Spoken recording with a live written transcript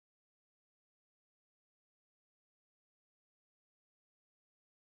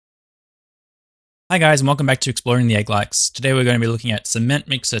Hi guys and welcome back to Exploring the Egg Likes. Today we're going to be looking at Cement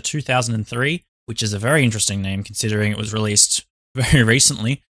Mixer 2003, which is a very interesting name considering it was released very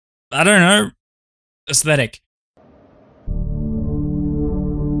recently. I don't know. Aesthetic.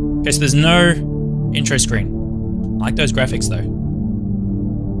 Okay, so there's no intro screen. I like those graphics though.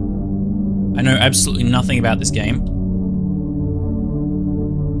 I know absolutely nothing about this game.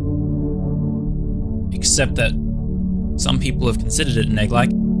 Except that some people have considered it an egg like.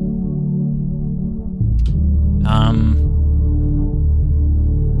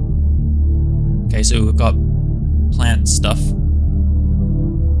 Okay, so we've got plant stuff.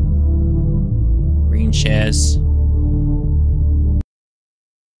 Green chairs.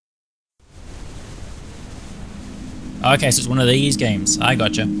 Okay, so it's one of these games. I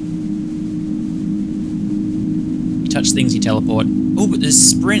gotcha. You touch things, you teleport. Oh, but there's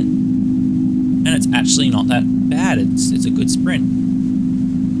sprint. And it's actually not that bad. It's a good sprint.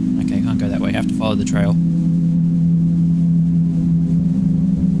 Okay, can't go that way. I have to follow the trail.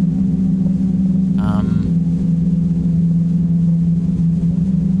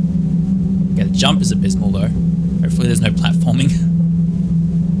 Yeah, the jump is abysmal though. Hopefully there's no platforming.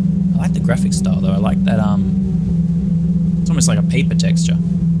 I like the graphic style though. I like that, it's almost like a paper texture.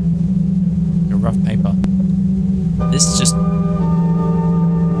 Like a rough paper. This just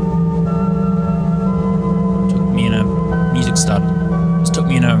took me in a music stud. Just took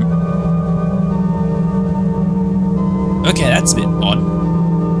me in a... Okay, that's a bit odd.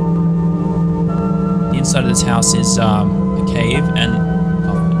 The inside of this house is a cave and...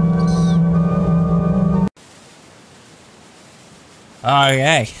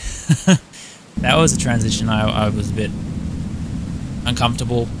 Okay. That was a transition I was a bit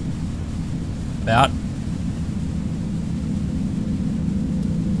uncomfortable about.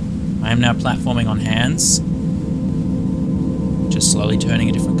 I am now platforming on hands. Just slowly turning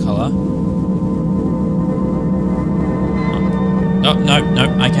a different color. Oh, no,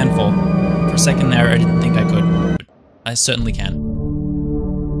 I can fall. For a second there, I didn't think I could. But I certainly can.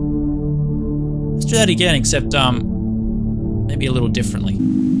 Let's do that again, except, maybe a little differently.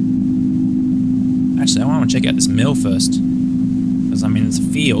 Actually, I want to check out this mill first. Because, I mean, it's a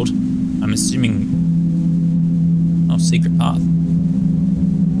field. I'm assuming... Oh, secret path.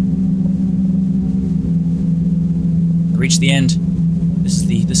 I reached the end. This is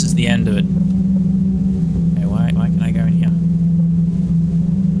the end of it. Okay, why can I go in here?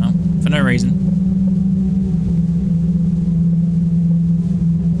 Oh, for no reason.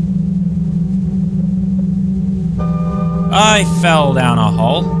 I fell down a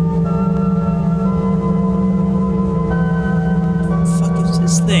hole. What the fuck is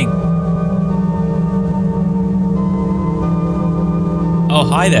this thing? Oh,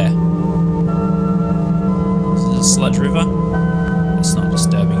 hi there. This is a sludge river. It's not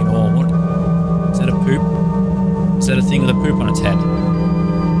disturbing at all. What? Is that a poop? Is that a thing with a poop on its head?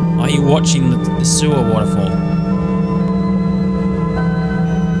 Why are you watching the sewer waterfall?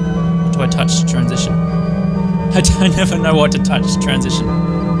 What do I touch to transition? I never know what to touch to transition.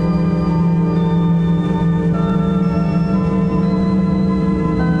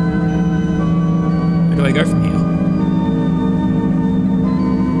 Where do I go from here?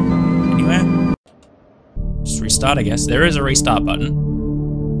 Anywhere? Just restart, I guess. There is a restart button.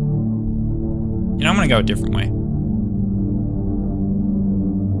 You know, I'm gonna go a different way.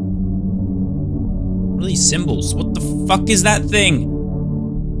 What are these symbols? What the fuck is that thing?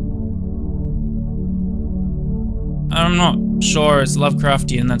 I'm not sure, it's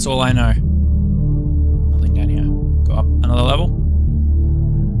Lovecraftian, that's all I know. Nothing down here. Go up another level.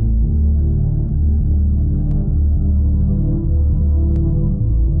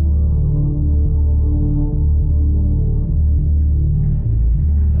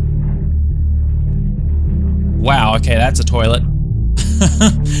 Wow, okay, that's a toilet.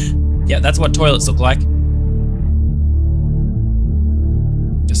 Yeah, that's what toilets look like.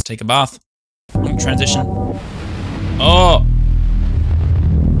 Just take a bath. Transition. Oh!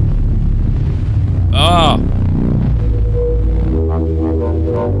 Oh!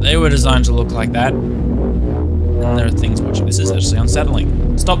 They were designed to look like that. And there are things watching. This is actually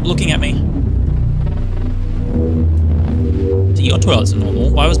unsettling. Stop looking at me. So your toilets are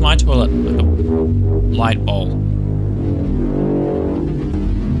normal. Why was my toilet like a light bowl?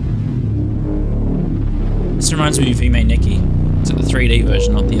 This reminds me of Vime Nikki. It's the 3D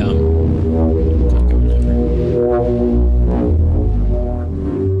version, not the, can't go in over.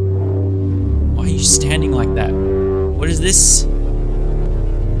 Why are you standing like that? What is this?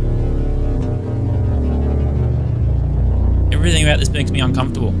 Everything about this makes me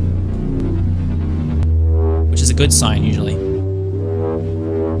uncomfortable. Which is a good sign, usually.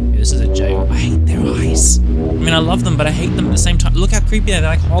 this is a jail. I hate their eyes. I mean, I love them, but I hate them at the same time. Look how creepy they are. They're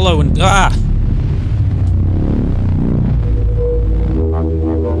like hollow and ah.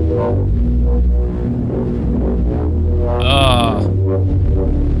 Oh.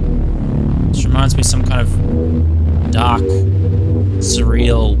 This reminds me of some kind of dark,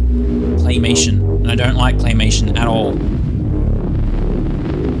 surreal claymation, and I don't like claymation at all.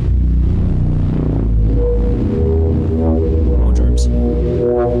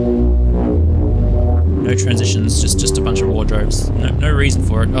 No transitions, just a bunch of wardrobes. No reason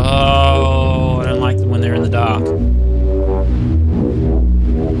for it. Oh, I don't like them when they're in the dark.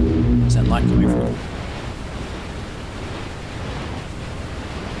 Where's that light coming from?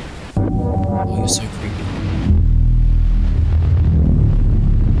 Oh, you're so creepy.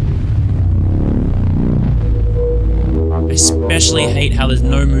 I especially hate how there's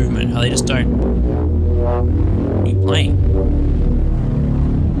no movement, how they just don't keep playing.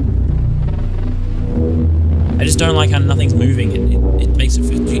 I just don't like how nothing's moving. It makes it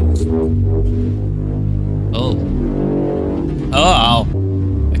feel... Oh. Oh!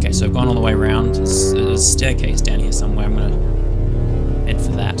 Okay, so I've gone all the way around. There's a staircase down here somewhere. I'm gonna head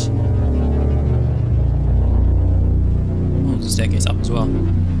for that. Oh, there's a staircase up as well.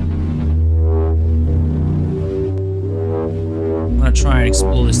 I'm gonna try and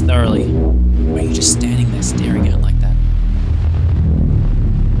explore this thoroughly. Why are you just standing there staring out like that?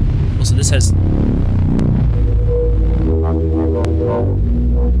 Also, this has...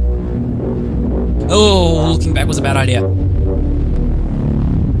 Oh, looking back was a bad idea.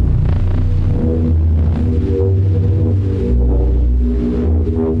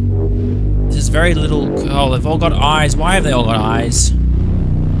 There's very little... Oh, they've all got eyes. Why have they all got eyes?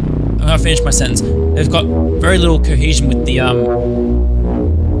 I'm gonna finish my sentence. They've got very little cohesion with the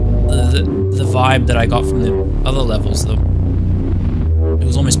vibe that I got from the other levels. It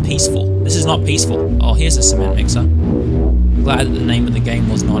was almost peaceful. This is not peaceful. Oh, here's a cement mixer. I'm glad that the name of the game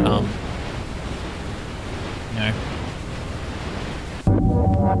was not,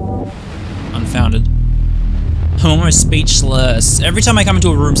 unfounded. I'm almost speechless. Every time I come into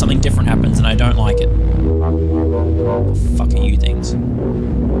a room, something different happens, and I don't like it. What the fuck are you things?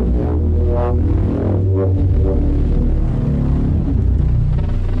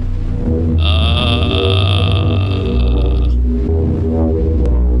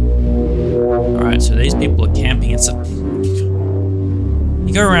 Alright, so these people are camping. It's a...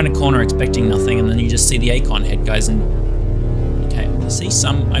 You go around a corner expecting nothing, and then you just see the Acorn head guys, and... Okay, I see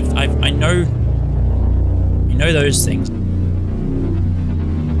some... I know those things.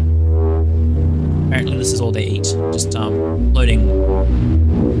 Apparently this is all they eat. Just, loading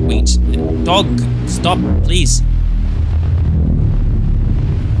wheat. Dog, stop, please.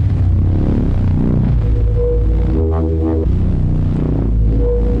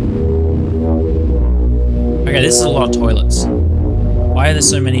 Okay, this is a lot of toilets. Why are there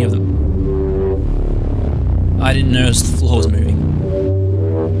so many of them? I didn't notice the floor was moving.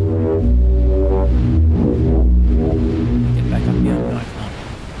 Get back up here? No, I can't.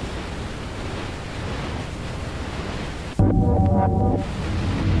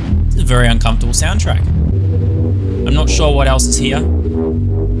 This is a very uncomfortable soundtrack. I'm not sure what else is here.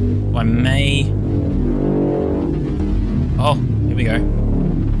 I may... Oh, here we go.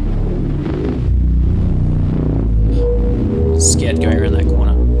 Scared going around that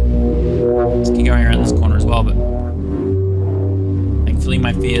corner. Scared going around this corner as well, but thankfully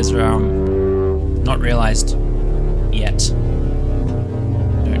my fears are not realized yet.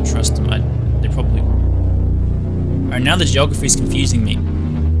 Don't trust them. They probably... Alright, now the geography is confusing me.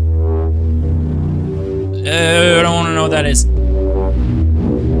 I don't want to know what that is. I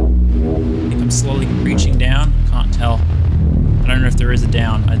think I'm slowly reaching down. I can't tell. I don't know if there is a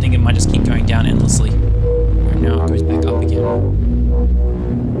down. I think it might just keep going down endlessly. Now it goes back up again.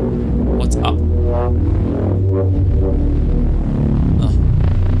 What's up? Oh.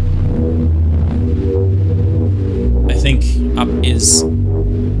 I think up is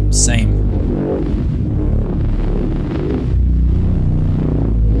same.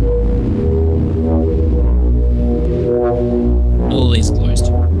 All these closed.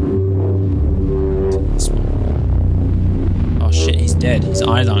 This one. Oh shit, he's dead. His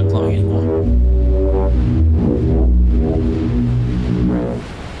eyes aren't glowing anymore.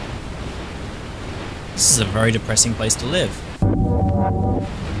 This is a very depressing place to live.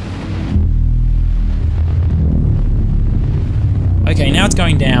 Okay, now it's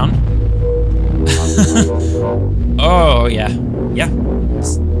going down. Oh, yeah. Yeah.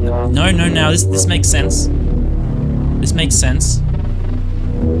 No, this makes sense. This makes sense.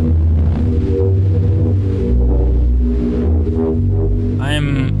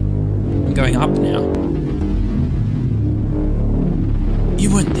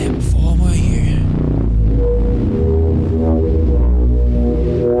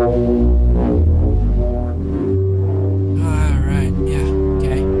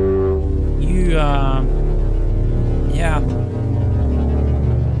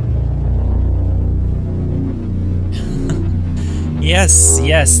 yes,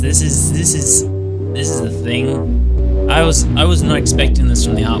 yes. This is the thing. I was not expecting this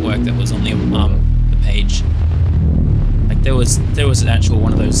from the artwork that was on the page. Like there was an actual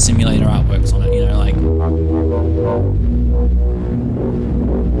one of those simulator artworks on it, you know, like.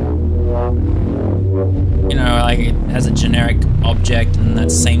 You know, like it has a generic object and that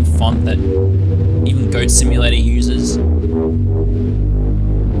same font that even Goat Simulator uses.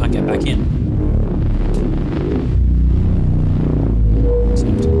 Can't get back in. So I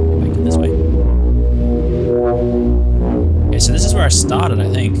have to go back in this way. Okay, so this is where I started, I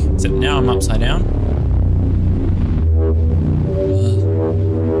think. Except now I'm upside down.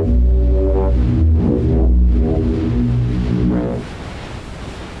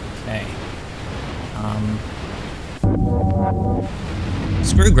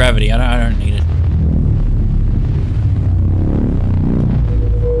 Screw gravity, I don't need it.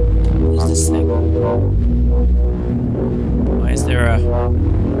 What is this thing? Why is there a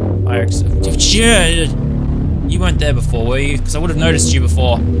fire extinguisher? You weren't there before, were you? Because I would have noticed you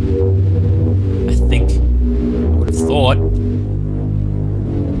before. I think. I would have thought.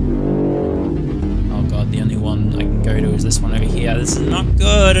 Oh god, the only one I can go to is this one over here. This is not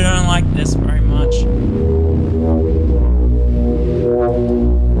good, I don't like this very much.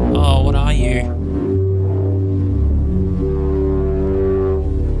 Oh, what are you?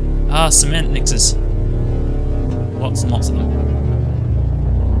 Ah, cement mixers. Lots and lots of them.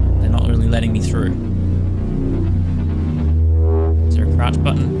 They're not really letting me through. Is there a crouch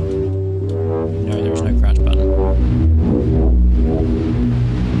button? No, there is no crouch button.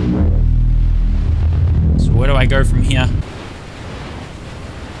 So where do I go from here?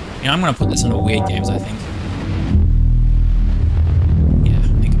 You know, I'm gonna put this into weird games, I think.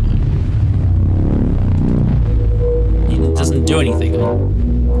 Doesn't do anything.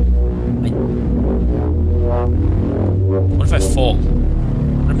 What if I fall?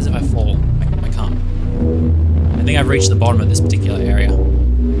 What happens if I fall? I can't. I think I've reached the bottom of this particular area.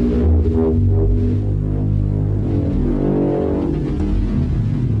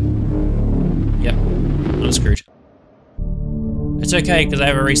 Yep, I'm screwed. It's okay because I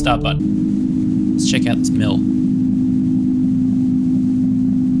have a restart button. Let's check out this mill.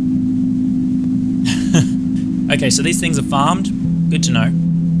 Okay, so these things are farmed. Good to know.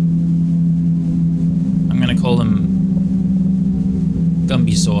 I'm gonna call them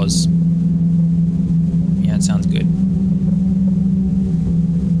Gumby saws. Yeah, it sounds good.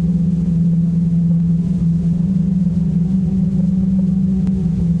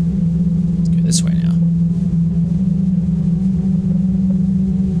 Let's go this way now.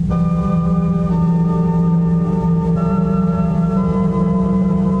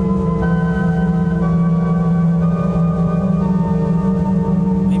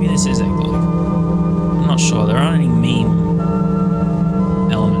 This is egg like. I'm not sure. There aren't any meme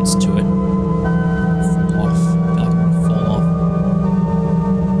elements to it. Fall off. I feel like I'm gonna fall off.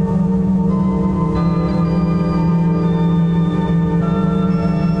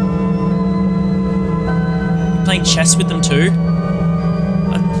 You're playing chess with them too?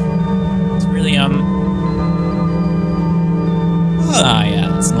 It's really Ah, yeah,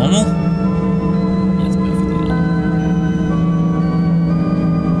 that's normal.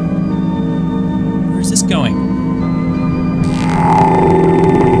 Going.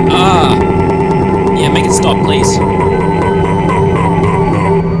 Ah! Yeah, make it stop, please.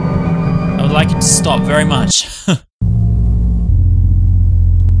 I would like it to stop very much.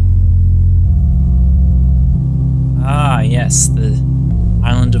 Ah, yes, the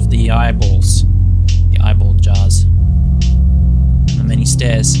island of the eyeballs. The eyeball jars. And the many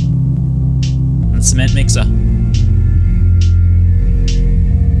stairs. And the cement mixer.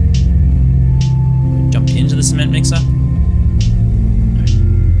 Into the cement mixer? No.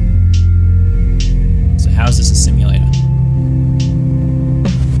 So how is this a simulator?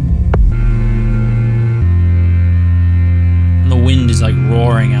 And the wind is like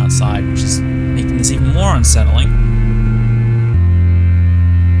roaring outside, which is making this even more unsettling.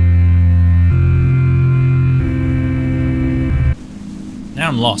 Now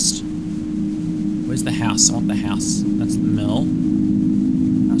I'm lost. Where's the house? I want the house. That's the mill.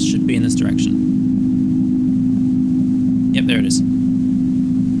 House should be in this direction. Yep, there it is.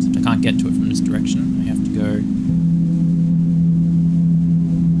 Except I can't get to it from this direction. I have to go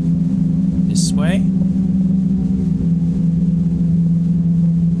this way.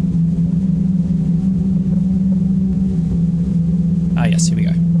 Ah, yes, here we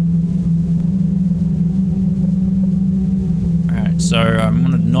go. Alright, so I'm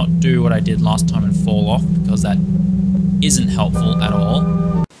going to not do what I did last time and fall off, because that isn't helpful at all.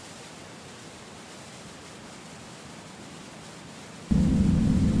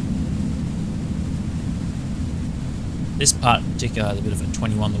 This part in particular has a bit of a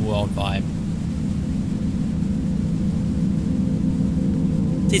 21 the World vibe.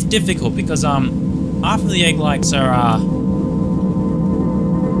 It's difficult because half of the egg likes are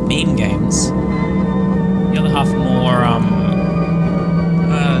meme games. The other half are more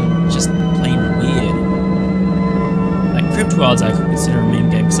just plain weird. Like Crypt Wilds I could consider a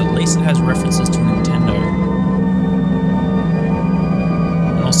meme game because at least it has references to Nintendo.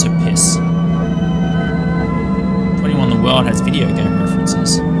 And also Piss. 21 the World has video game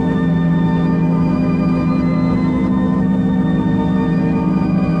references.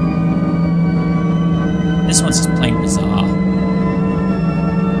 This one's just plain bizarre.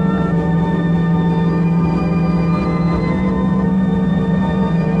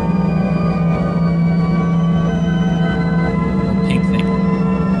 Little pink thing.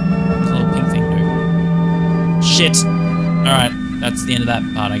 What's the little pink thing do? Shit! Alright, that's the end of that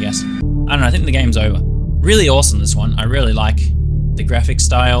part, I guess. I don't know, I think the game's over. Really awesome, this one. I really like the graphic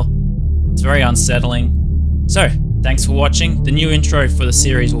style. It's very unsettling. So, thanks for watching. The new intro for the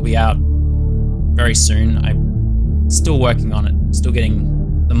series will be out very soon. I'm still working on it, still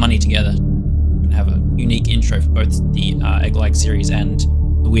getting the money together. I'm gonna have a unique intro for both the Egg-like series and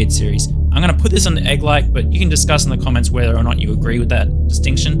the Weird series. I'm gonna put this on the Egg-like, but you can discuss in the comments whether or not you agree with that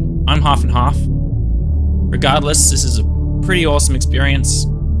distinction. I'm half and half. Regardless, this is a pretty awesome experience,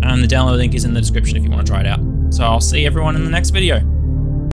 and the download link is in the description if you want to try it out. So I'll see everyone in the next video.